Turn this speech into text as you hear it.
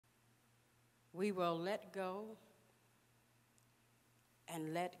we will let go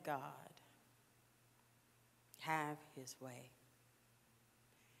and let God have his way.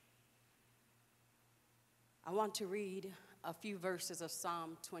 I want to read a few verses of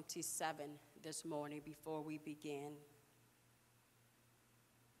Psalm 27 this morning before we begin.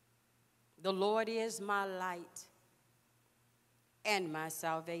 The Lord is my light and my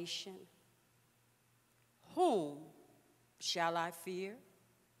salvation. Whom shall I fear?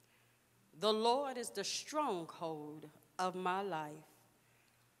 The Lord is the stronghold of my life.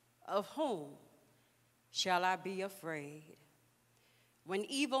 Of whom shall I be afraid? When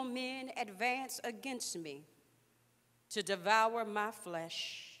evil men advance against me to devour my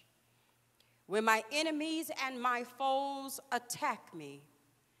flesh, when my enemies and my foes attack me,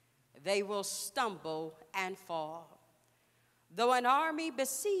 they will stumble and fall. Though an army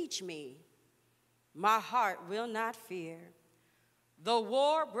besiege me, my heart will not fear. Though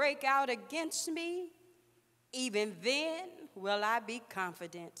war break out against me, even then will I be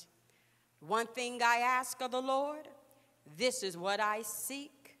confident. One thing I ask of the Lord, this is what I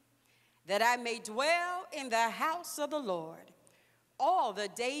seek, that I may dwell in the house of the Lord all the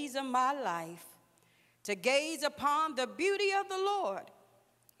days of my life, to gaze upon the beauty of the Lord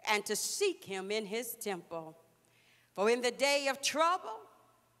and to seek him in his temple. For in the day of trouble,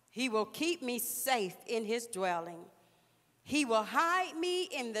 he will keep me safe in his dwelling. He will hide me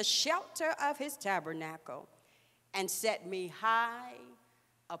in the shelter of his tabernacle and set me high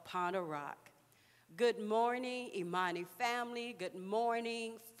upon a rock. Good morning, Imani family. Good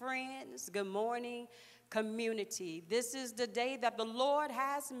morning, friends. Good morning, community. This is the day that the Lord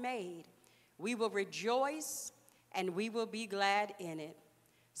has made. We will rejoice and we will be glad in it.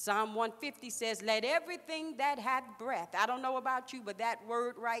 Psalm 150 says, let everything that hath breath. I don't know about you, but that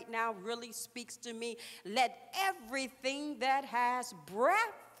word right now really speaks to me. Let everything that has breath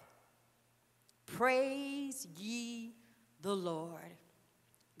praise ye the Lord.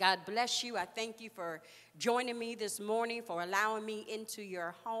 God bless you. I thank you for joining me this morning, for allowing me into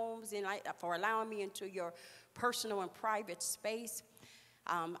your homes, and for allowing me into your personal and private space.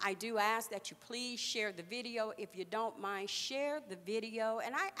 I do ask that you please share the video. If you don't mind, share the video.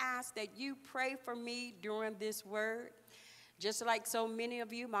 And I ask that you pray for me during this word. Just like so many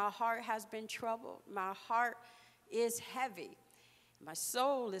of you, my heart has been troubled. My heart is heavy. My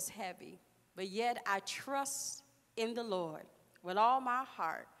soul is heavy. But yet I trust in the Lord with all my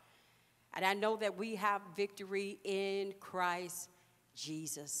heart. And I know that we have victory in Christ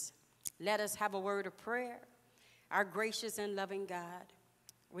Jesus. Let us have a word of prayer. Our gracious and loving God,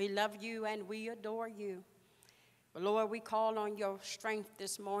 we love you and we adore you. But Lord, we call on your strength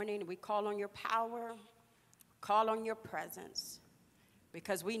this morning. We call on your power, call on your presence,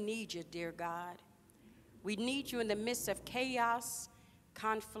 because we need you, dear God. We need you in the midst of chaos,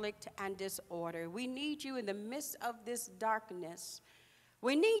 conflict, and disorder. We need you in the midst of this darkness.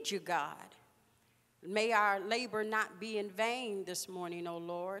 We need you, God. May our labor not be in vain this morning, O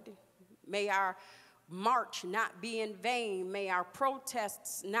Lord. May our march not be in vain. May our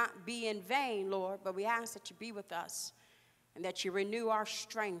protests not be in vain, Lord. But we ask that you be with us and that you renew our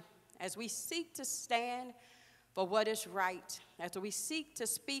strength as we seek to stand for what is right, as we seek to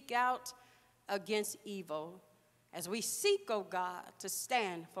speak out against evil, as we seek, oh God, to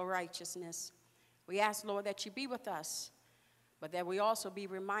stand for righteousness. We ask, Lord, that you be with us, but that we also be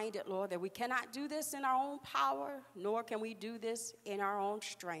reminded, Lord, that we cannot do this in our own power, nor can we do this in our own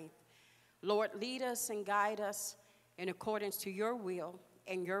strength. Lord, lead us and guide us in accordance to your will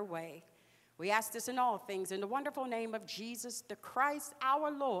and your way. We ask this in all things in the wonderful name of Jesus, the Christ, our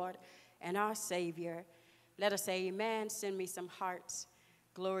Lord and our Savior. Let us say amen. Send me some hearts.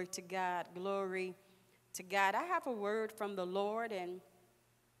 Glory to God. Glory to God. I have a word from the Lord, and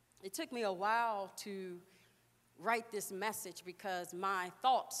it took me a while to write this message because my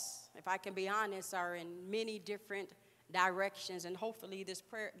thoughts, if I can be honest, are in many different directions, and hopefully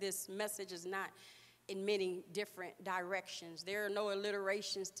this message is not in many different directions. There are no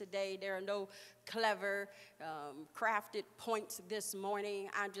alliterations today. There are no clever, crafted points this morning.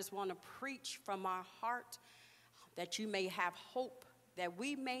 I just want to preach from my heart that you may have hope, that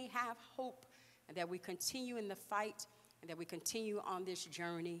we may have hope, and that we continue in the fight, and that we continue on this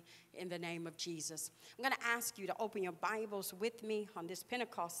journey in the name of Jesus. I'm going to ask you to open your Bibles with me on this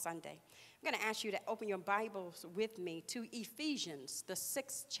Pentecost Sunday. I'm going to ask you to open your Bibles with me to Ephesians, the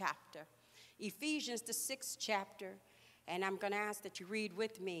 6th chapter. Ephesians, the 6th chapter. And I'm going to ask that you read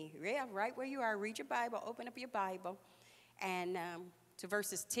with me. Yeah, right where you are. Read your Bible. Open up your Bible. And to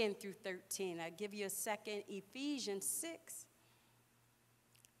verses 10 through 13. I'll give you a second. Ephesians 6,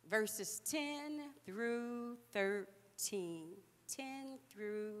 verses 10 through 13. 10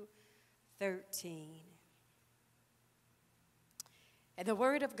 through 13. And the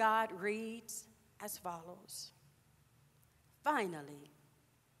word of God reads as follows. Finally,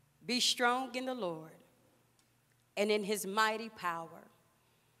 be strong in the Lord and in his mighty power.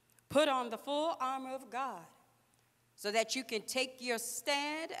 Put on the full armor of God so that you can take your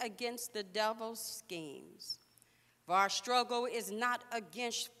stand against the devil's schemes. For our struggle is not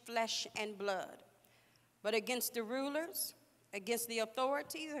against flesh and blood, but against the rulers, against the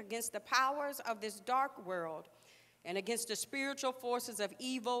authorities, against the powers of this dark world, and against the spiritual forces of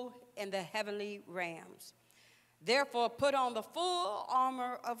evil in the heavenly realms. Therefore, put on the full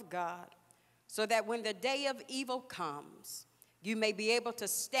armor of God, so that when the day of evil comes, you may be able to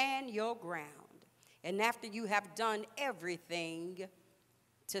stand your ground. And after you have done everything,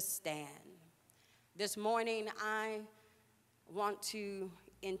 to stand. This morning, I want to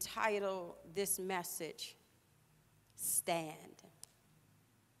entitle this message, Stand.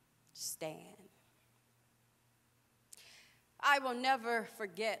 Stand. I will never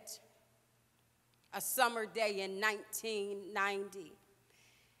forget a summer day in 1990,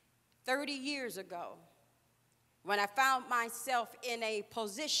 30 years ago, when I found myself in a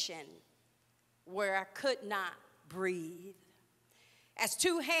position where I could not breathe. As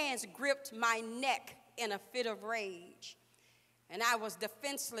two hands gripped my neck in a fit of rage, and I was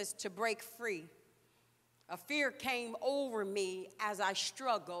defenseless to break free, a fear came over me as I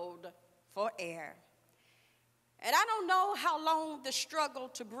struggled for air. And I don't know how long the struggle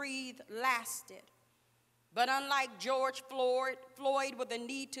to breathe lasted, but unlike George Floyd with a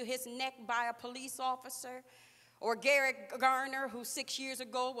knee to his neck by a police officer, or Garrett Garner, who 6 years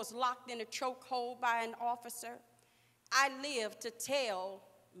ago was locked in a chokehold by an officer, I lived to tell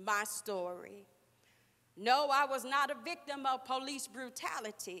my story. No, I was not a victim of police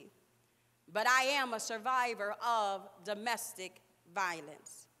brutality, but I am a survivor of domestic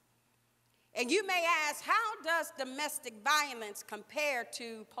violence. And you may ask, how does domestic violence compare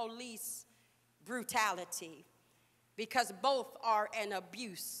to police brutality? Because both are an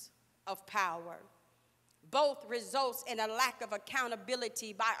abuse of power. Both results in a lack of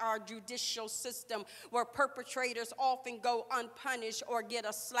accountability by our judicial system, where perpetrators often go unpunished or get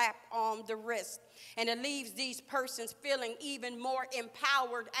a slap on the wrist. And it leaves these persons feeling even more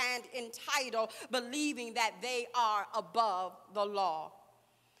empowered and entitled, believing that they are above the law.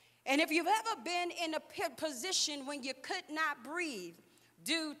 And if you've ever been in a position when you could not breathe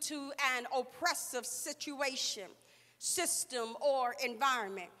due to an oppressive situation, system, or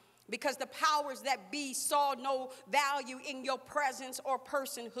environment, because the powers that be saw no value in your presence or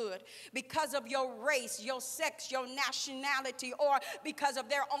personhood, because of your race, your sex, your nationality, or because of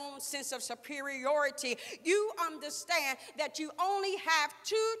their own sense of superiority, you understand that you only have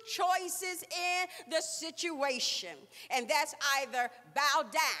two choices in the situation, and that's either bow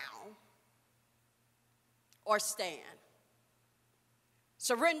down or stand.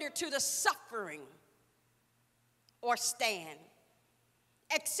 Surrender to the suffering or stand.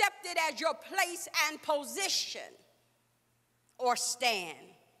 Accept it as your place and position or stand.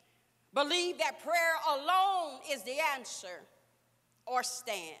 Believe that prayer alone is the answer or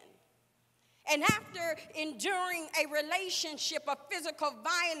stand. And after enduring a relationship of physical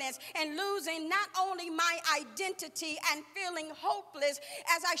violence and losing not only my identity and feeling hopeless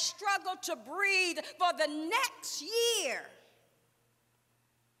as I struggled to breathe for the next year,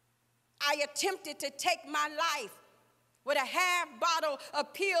 I attempted to take my life with a half bottle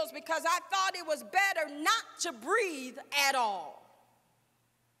of pills because I thought it was better not to breathe at all.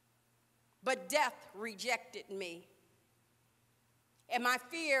 But death rejected me. And my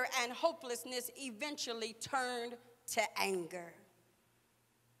fear and hopelessness eventually turned to anger.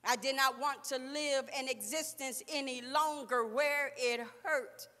 I did not want to live an existence any longer where it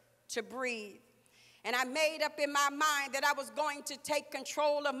hurt to breathe. And I made up in my mind that I was going to take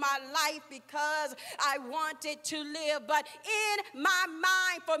control of my life because I wanted to live. But in my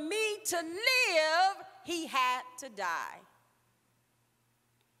mind, for me to live, he had to die.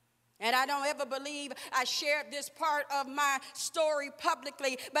 And I don't ever believe I shared this part of my story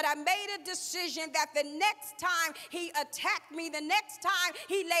publicly, but I made a decision that the next time he attacked me, the next time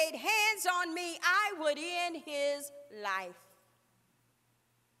he laid hands on me, I would end his life.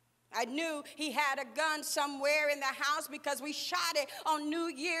 I knew he had a gun somewhere in the house because we shot it on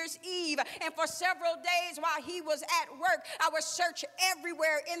New Year's Eve. And for several days while he was at work, I would search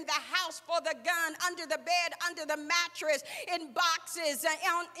everywhere in the house for the gun, under the bed, under the mattress, in boxes,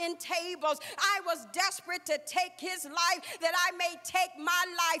 in tables. I was desperate to take his life that I may take my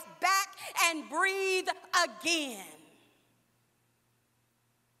life back and breathe again.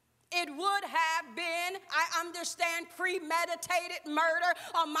 It would have been, I understand, premeditated murder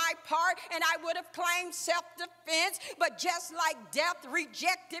on my part, and I would have claimed self-defense. But just like death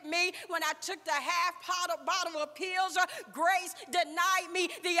rejected me when I took the half bottle of pills, grace denied me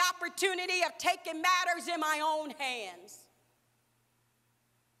the opportunity of taking matters in my own hands.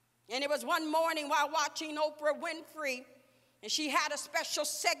 And it was one morning while watching Oprah Winfrey, and she had a special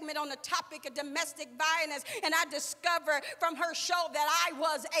segment on the topic of domestic violence, and I discovered from her show that I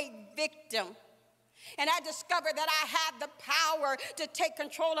was a victim. And I discovered that I had the power to take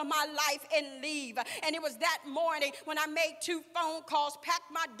control of my life and leave. And it was that morning when I made 2 phone calls,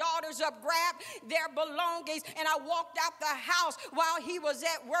 packed my daughters up, grabbed their belongings, and I walked out the house while he was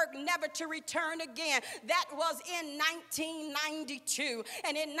at work, never to return again. That was in 1992.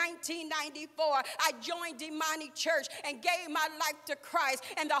 And in 1994, I joined Imani Church and gave my life to Christ.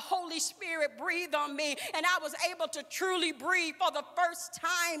 And the Holy Spirit breathed on me. And I was able to truly breathe for the first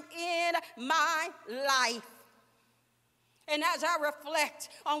time in my life. And as I reflect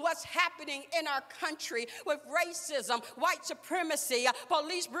on what's happening in our country with racism, white supremacy,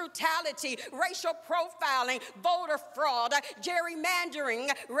 police brutality, racial profiling, voter fraud,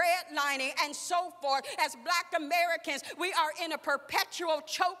 gerrymandering, redlining, and so forth, as Black Americans, we are in a perpetual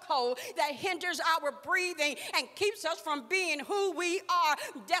chokehold that hinders our breathing and keeps us from being who we are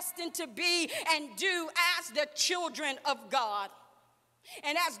destined to be and do as the children of God.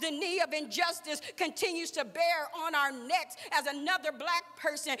 And as the knee of injustice continues to bear on our necks, as another Black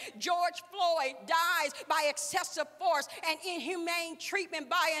person, George Floyd, dies by excessive force and inhumane treatment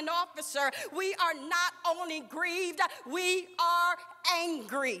by an officer, we are not only grieved, we are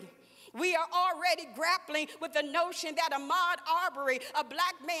angry. We are already grappling with the notion that Ahmaud Arbery, a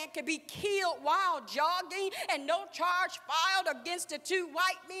Black man, could be killed while jogging and no charge filed against the 2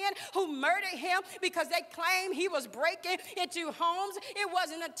 white men who murdered him because they claim he was breaking into homes. It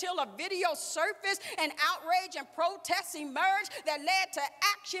wasn't until a video surfaced and outrage and protests emerged that led to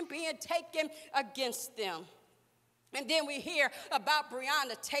action being taken against them. And then we hear about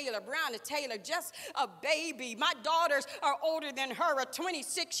Breonna Taylor. Breonna Taylor, just a baby. My daughters are older than her, a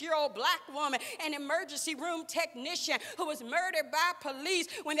 26-year-old Black woman, an emergency room technician who was murdered by police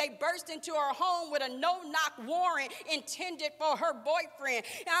when they burst into her home with a no-knock warrant intended for her boyfriend.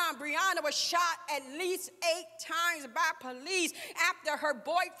 Breonna was shot at least 8 times by police after her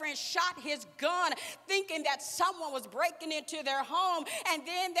boyfriend shot his gun, thinking that someone was breaking into their home. And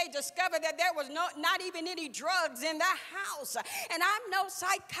then they discovered that there was not even any drugs in the house. And I'm no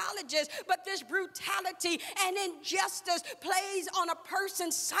psychologist, but this brutality and injustice plays on a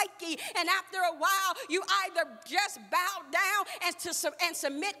person's psyche. And after a while, you either just bow down and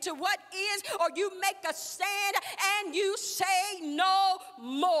submit to what is, or you make a stand and you say no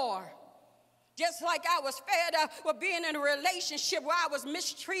more. Just like I was fed up with being in a relationship where I was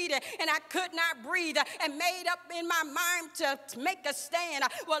mistreated and I could not breathe and made up in my mind to make a stand.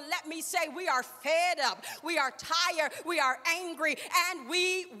 Well, let me say we are fed up, we are tired, we are angry, and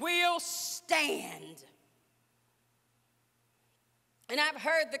we will stand. And I've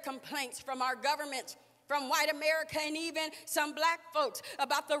heard the complaints from our government, from white America, and even some Black folks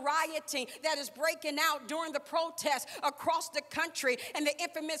about the rioting that is breaking out during the protests across the country. And the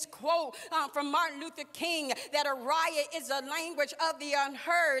infamous quote from Martin Luther King that a riot is a language of the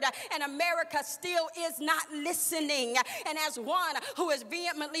unheard, and America still is not listening. And as one who is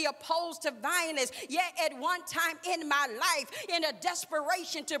vehemently opposed to violence, yet at one time in my life, in a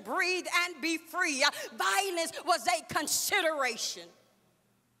desperation to breathe and be free, violence was a consideration.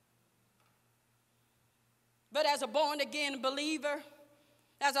 But as a born-again believer,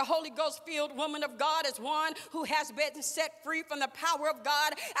 as a Holy Ghost-filled woman of God, as one who has been set free from the power of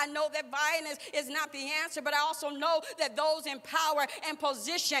God, I know that violence is not the answer, but I also know that those in power and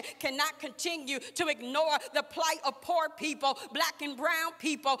position cannot continue to ignore the plight of poor people, Black and brown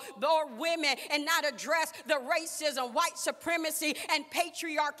people, or women, and not address the racism, white supremacy, and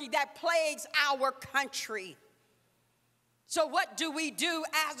patriarchy that plagues our country. So what do we do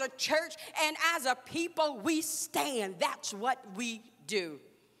as a church and as a people? We stand. That's what we do.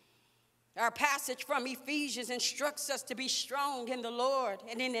 Our passage from Ephesians instructs us to be strong in the Lord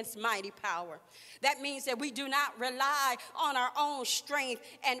and in His mighty power. That means that we do not rely on our own strength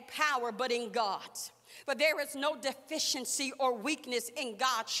and power, but in God's. For there is no deficiency or weakness in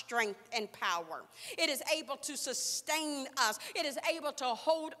God's strength and power. It is able to sustain us. It is able to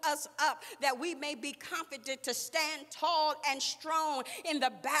hold us up that we may be confident to stand tall and strong in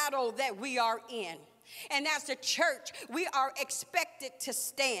the battle that we are in. And as a church, we are expected to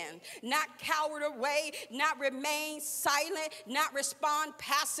stand, not cower away, not remain silent, not respond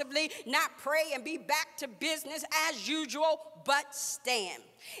passively, not pray and be back to business as usual, but stand.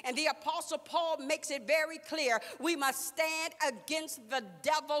 And the Apostle Paul makes it very clear, we must stand against the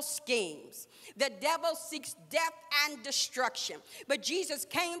devil's schemes. The devil seeks death and destruction. But Jesus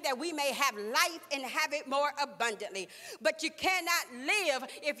came that we may have life and have it more abundantly. But you cannot live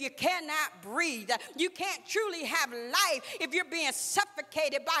if you cannot breathe. You can't truly have life if you're being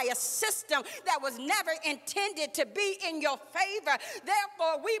suffocated by a system that was never intended to be in your favor.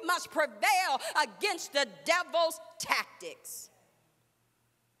 Therefore, we must prevail against the devil's tactics.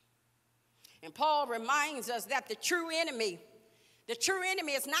 And Paul reminds us that the true enemy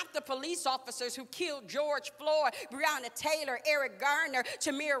is not the police officers who killed George Floyd, Breonna Taylor, Eric Garner,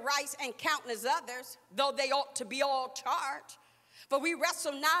 Tamir Rice, and countless others, though they ought to be all charged. For we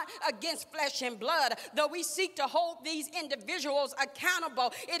wrestle not against flesh and blood, though we seek to hold these individuals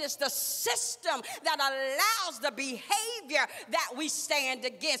accountable. It is the system that allows the behavior that we stand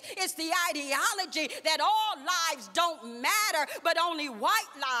against. It's the ideology that all lives don't matter, but only white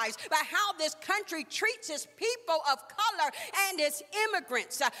lives, by how this country treats its people of color and its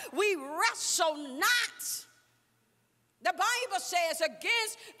immigrants. We wrestle not. The Bible says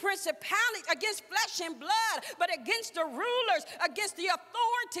against principalities, against flesh and blood, but against the rulers, against the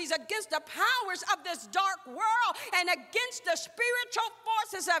authorities, against the powers of this dark world, and against the spiritual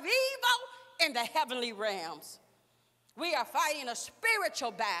forces of evil in the heavenly realms. We are fighting a spiritual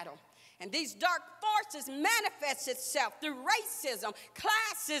battle. And these dark forces manifest itself through racism,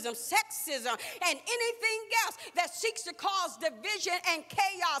 classism, sexism, and anything else that seeks to cause division and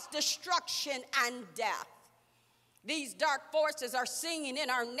chaos, destruction, and death. These dark forces are seen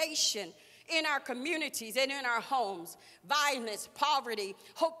in our nation, in our communities, and in our homes. Violence, poverty,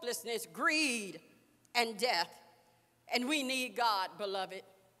 hopelessness, greed, and death. And we need God, beloved.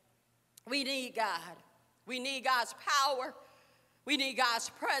 We need God. We need God's power. We need God's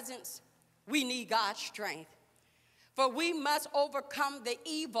presence. We need God's strength. For we must overcome the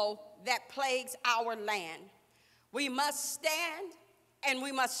evil that plagues our land. We must stand, and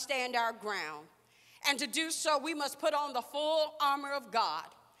we must stand our ground. And to do so, we must put on the full armor of God.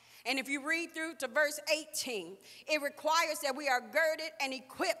 And if you read through to verse 18, it requires that we are girded and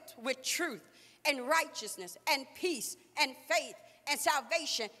equipped with truth and righteousness and peace and faith and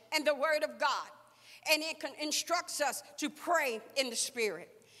salvation and the word of God. And it instructs us to pray in the Spirit.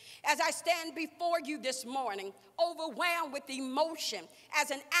 As I stand before you this morning, overwhelmed with emotion as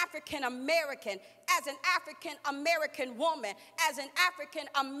an African American, as an African American woman, as an African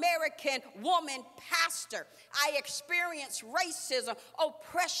American woman pastor, I experience racism,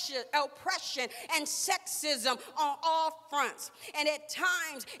 oppression, and sexism on all fronts. And at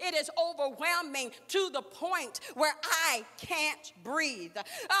times, it is overwhelming to the point where I can't breathe.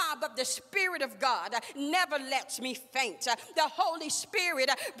 But the Spirit of God never lets me faint. The Holy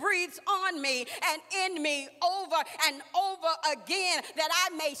Spirit breathes on me and in me over and over again, that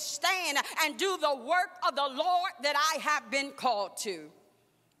I may stand and do the work of the Lord that I have been called to.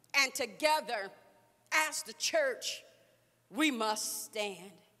 And together, as the church, we must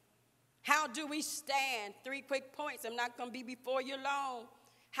stand. How do we stand? 3 quick points. I'm not going to be before you long.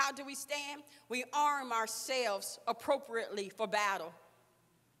 How do we stand? We arm ourselves appropriately for battle.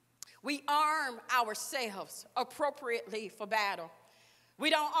 We arm ourselves appropriately for battle. We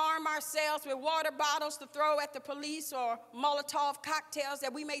don't arm ourselves with water bottles to throw at the police or Molotov cocktails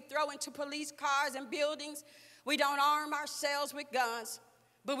that we may throw into police cars and buildings. We don't arm ourselves with guns,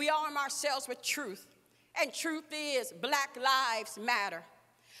 but we arm ourselves with truth. And truth is, Black lives matter.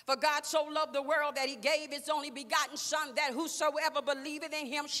 For God so loved the world that he gave his only begotten Son, that whosoever believeth in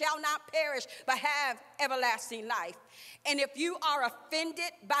him shall not perish, but have everlasting life. And if you are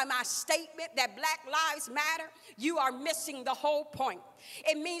offended by my statement that Black lives matter, you are missing the whole point.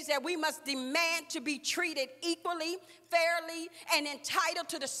 It means that we must demand to be treated equally, fairly, and entitled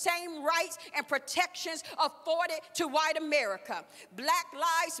to the same rights and protections afforded to white America. Black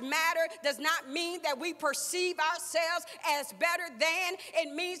Lives Matter does not mean that we perceive ourselves as better than.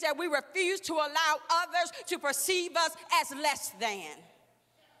 It means that we refuse to allow others to perceive us as less than.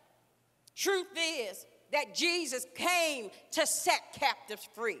 Truth is that Jesus came to set captives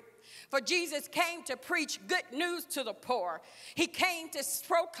free. For Jesus came to preach good news to the poor. He came to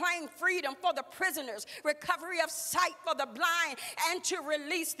proclaim freedom for the prisoners, recovery of sight for the blind, and to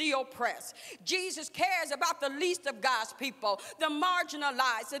release the oppressed. Jesus cares about the least of God's people, the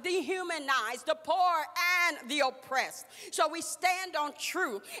marginalized, the dehumanized, the poor, and the oppressed. So we stand on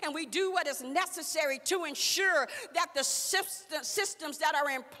truth, and we do what is necessary to ensure that the systems that are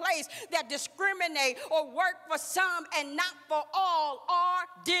in place that discriminate or work for some and not for all are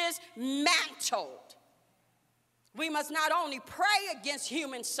dismantled. We must not only pray against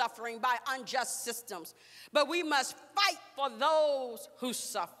human suffering by unjust systems, but we must fight for those who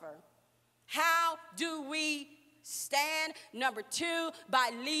suffer. How do we stand? Number 2,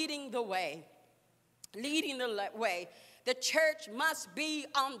 by leading the way. Leading the way. The church must be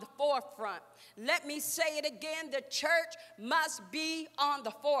on the forefront. Let me say it again. The church must be on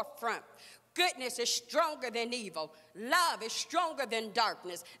the forefront. Goodness is stronger than evil. Love is stronger than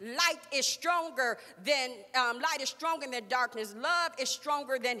darkness. Light is stronger than darkness. Love is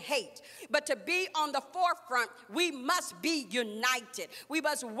stronger than hate. But to be on the forefront, we must be united. We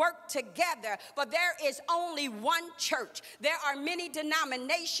must work together. For there is only one church. There are many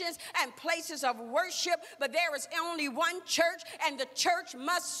denominations and places of worship, but there is only one church, and the church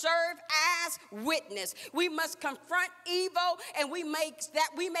must serve as witness. We must confront evil, and we may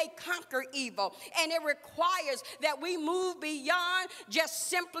conquer evil. And it requires that we move beyond just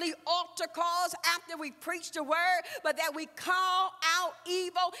simply altar calls after we preach the word, but that we call out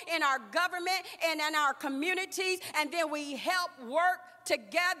evil in our government and in our communities, and then we help work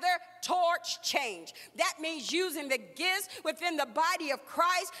together towards change. That means using the gifts within the body of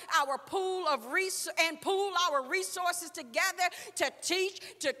Christ, our pool our resources together to teach,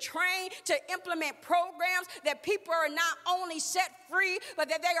 to train, to implement programs that people are not only set free, but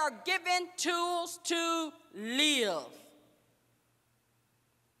that they are given tools to live.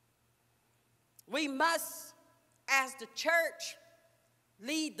 We must, as the church,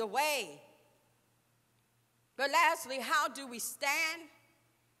 lead the way. But lastly, how do we stand?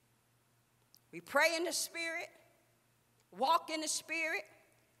 We pray in the Spirit, walk in the Spirit,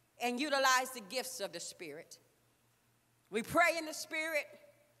 and utilize the gifts of the Spirit. We pray in the Spirit,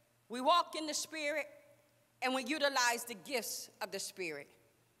 we walk in the Spirit, and we utilize the gifts of the Spirit.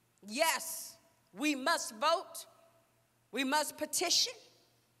 Yes, we must vote, we must petition,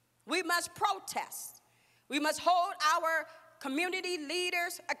 we must protest, we must hold our community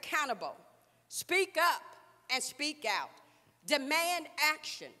leaders accountable, speak up and speak out, demand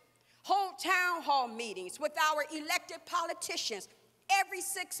action, hold town hall meetings with our elected politicians every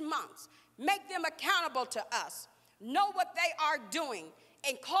 6 months, make them accountable to us, know what they are doing,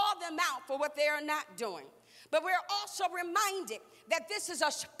 and call them out for what they are not doing. But we're also reminded that this is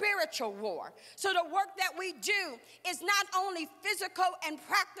a spiritual war. So the work that we do is not only physical and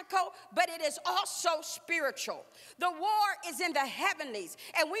practical, but it is also spiritual. The war is in the heavenlies,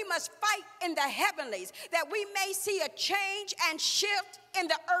 and we must fight in the heavenlies that we may see a change and shift in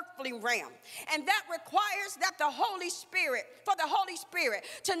the earthly realm. And that requires that for the Holy Spirit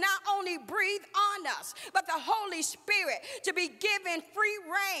to not only breathe on us, but the Holy Spirit to be given free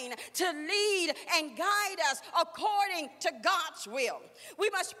rein to lead and guide us according to God's will. We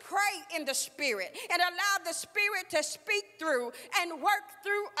must pray in the Spirit and allow the Spirit to speak through and work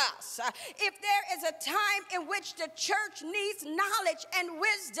through us. If there is a time in which the church needs knowledge and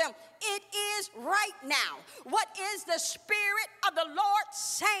wisdom, it is right now. What is the Spirit of the Lord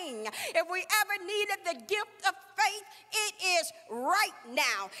saying? If we ever needed the gift of faith, it is right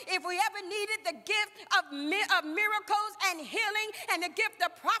now. If we ever needed the gift of miracles and healing and the gift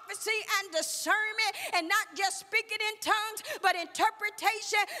of prophecy and discernment, and not just speaking in tongues, but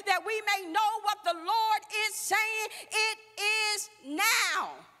interpretation, that we may know what the Lord is saying, it is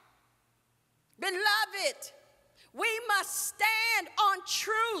now. Beloved, we must stand on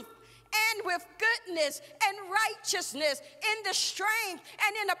truth and with goodness and righteousness in the strength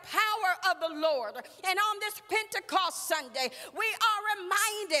and in the power of the Lord. And on this Pentecost Sunday, we are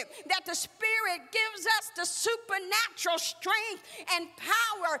reminded that the Spirit gives us the supernatural strength and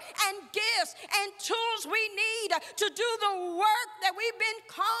power and gifts and tools we need to do the work that we've been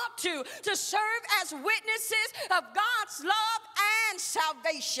called to serve as witnesses of God's love and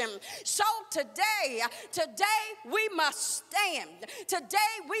salvation. So today we must stand.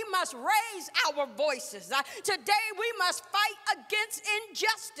 Today we must raise our voices. Today we must fight against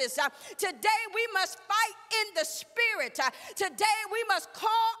injustice. Today we must fight in the Spirit. Today we must call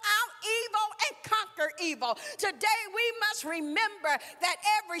out evil and conquer evil. Today we must remember that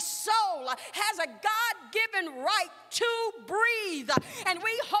every soul has a God-given right to breathe, and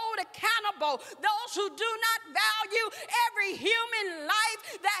we hold accountable those who do not value every human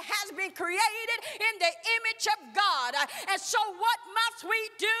life that has been created in the image of God. And so what must we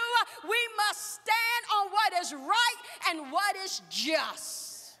do? We must stand on what is right and what is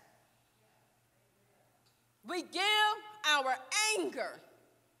just. We give our anger,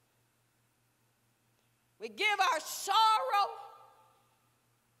 we give our sorrow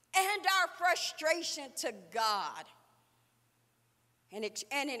and our frustration to God. And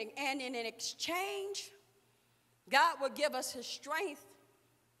in exchange, God will give us his strength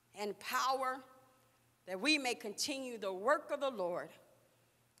and power that we may continue the work of the Lord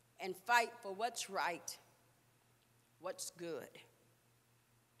and fight for what's right, what's good,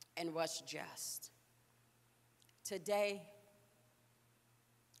 and what's just. Today,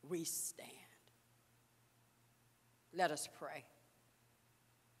 we stand. Let us pray.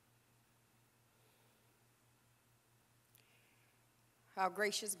 Our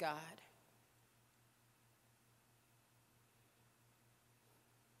gracious God,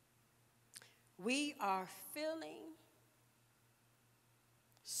 we are feeling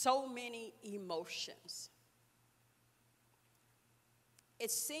so many emotions. It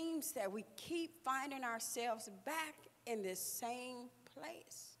seems that we keep finding ourselves back in this same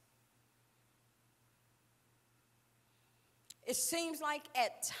place. It seems like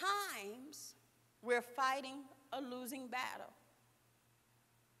at times we're fighting a losing battle.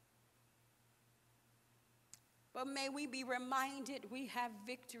 But may we be reminded we have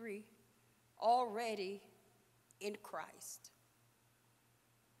victory already in Christ.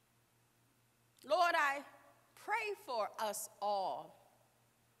 Lord, I pray for us all.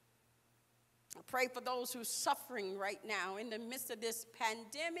 I pray for those who are suffering right now in the midst of this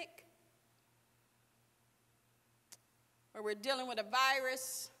pandemic, where we're dealing with a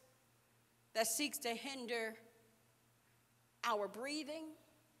virus that seeks to hinder our breathing.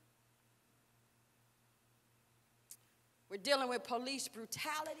 We're dealing with police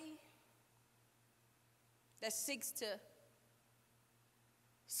brutality that seeks to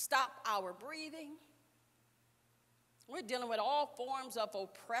stop our breathing. We're dealing with all forms of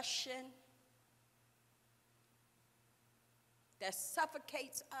oppression that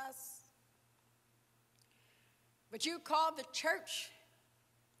suffocates us. But you called the church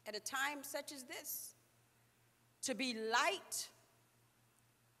at a time such as this to be light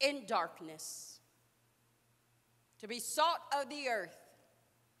in darkness, to be salt of the earth,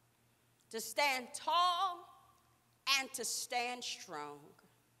 to stand tall and to stand strong.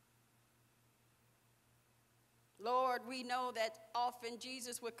 Lord, we know that often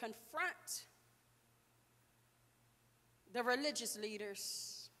Jesus would confront the religious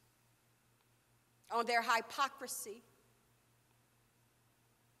leaders on their hypocrisy.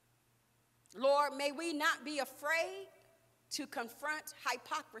 Lord, may we not be afraid to confront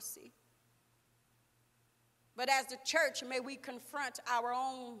hypocrisy. But as the church, may we confront our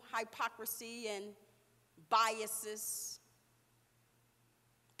own hypocrisy and biases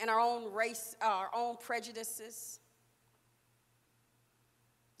and our own race, our own prejudices.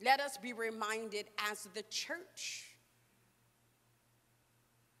 Let us be reminded as the church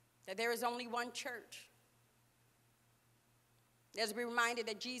that there is only one church. Let us be reminded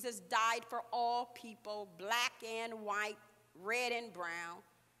that Jesus died for all people, black and white, red and brown,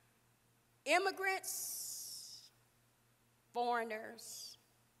 immigrants, foreigners,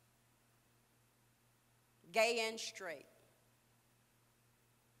 gay and straight.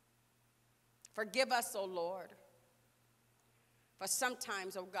 Forgive us, O Lord, for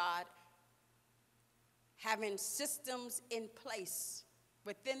sometimes, O God, having systems in place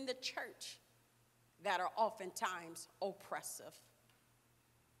within the church that are oftentimes oppressive.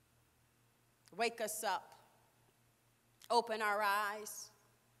 Wake us up. Open our eyes.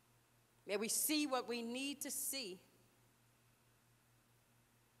 May we see what we need to see.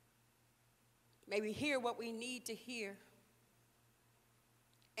 May we hear what we need to hear.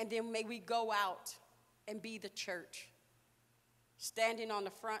 And then may we go out and be the church, standing on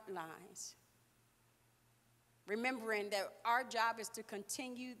the front lines, remembering that our job is to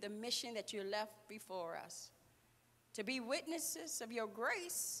continue the mission that you left before us, to be witnesses of your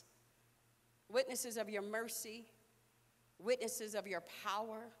grace, witnesses of your mercy, witnesses of your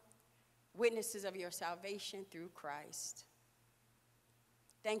power, witnesses of your salvation through Christ.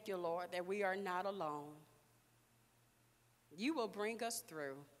 Thank you, Lord, that we are not alone. You will bring us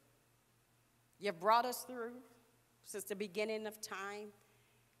through. You've brought us through since the beginning of time,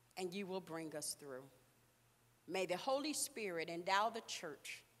 and you will bring us through. May the Holy Spirit endow the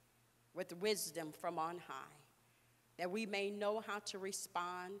church with wisdom from on high, that we may know how to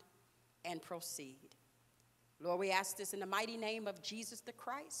respond and proceed. Lord, we ask this in the mighty name of Jesus the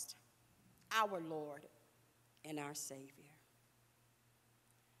Christ, our Lord and our Savior.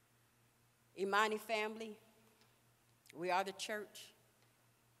 Imani family, we are the church.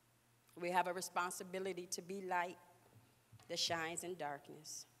 We have a responsibility to be light that shines in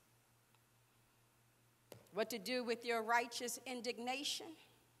darkness. What to do with your righteous indignation?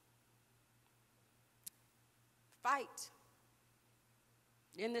 Fight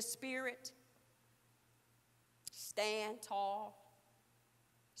in the spirit. Stand tall.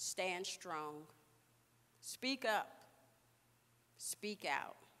 Stand strong. Speak up. Speak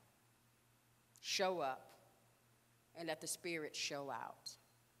out. show up, and let the Spirit show out.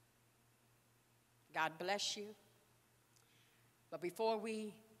 God bless you. But before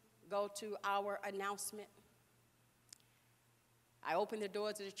we go to our announcement, I open the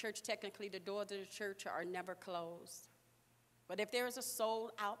doors of the church. Technically, the doors of the church are never closed. But if there is a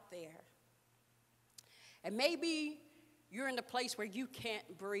soul out there, and maybe you're in the place where you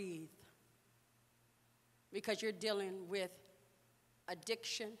can't breathe because you're dealing with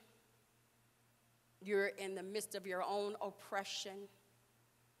addiction, you're in the midst of your own oppression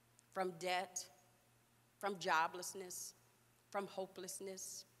from debt, from joblessness, from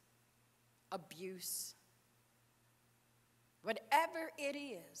hopelessness, abuse. Whatever it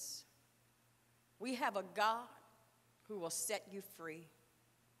is, we have a God who will set you free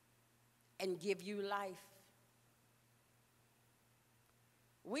and give you life.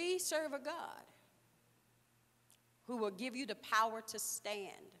 We serve a God who will give you the power to stand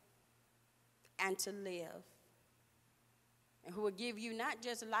and to live, and who will give you not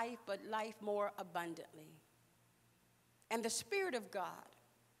just life, but life more abundantly. And the Spirit of God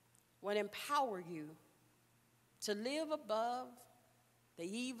will empower you to live above the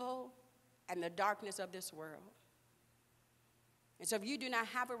evil and the darkness of this world. And so if you do not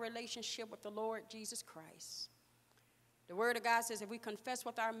have a relationship with the Lord Jesus Christ, the Word of God says if we confess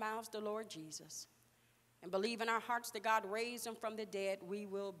with our mouths the Lord Jesus and believe in our hearts that God raised him from the dead, we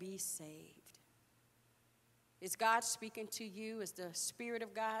will be saved. Is God speaking to you? Is the Spirit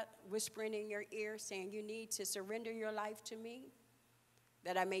of God whispering in your ear saying you need to surrender your life to me,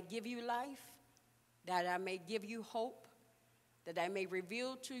 that I may give you life, that I may give you hope, that I may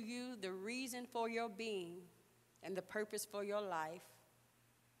reveal to you the reason for your being and the purpose for your life,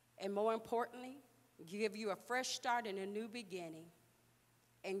 and more importantly, give you a fresh start and a new beginning,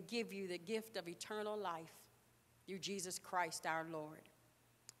 and give you the gift of eternal life through Jesus Christ our Lord?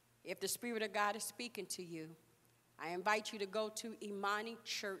 If the Spirit of God is speaking to you, I invite you to go to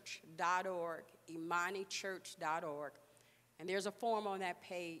imanichurch.org, imanichurch.org, and there's a form on that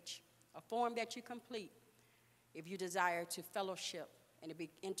page, a form that you complete if you desire to fellowship and to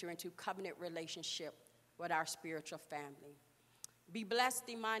enter into covenant relationship with our spiritual family. Be blessed,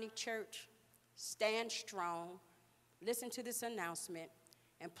 Imani Church. Stand strong. Listen to this announcement,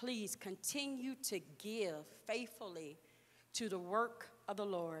 and please continue to give faithfully to the work of the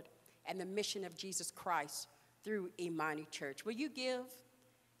Lord and the mission of Jesus Christ through Imani Church. Will you give?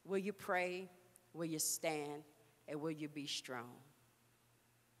 Will you pray? Will you stand? And will you be strong?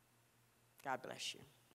 God bless you.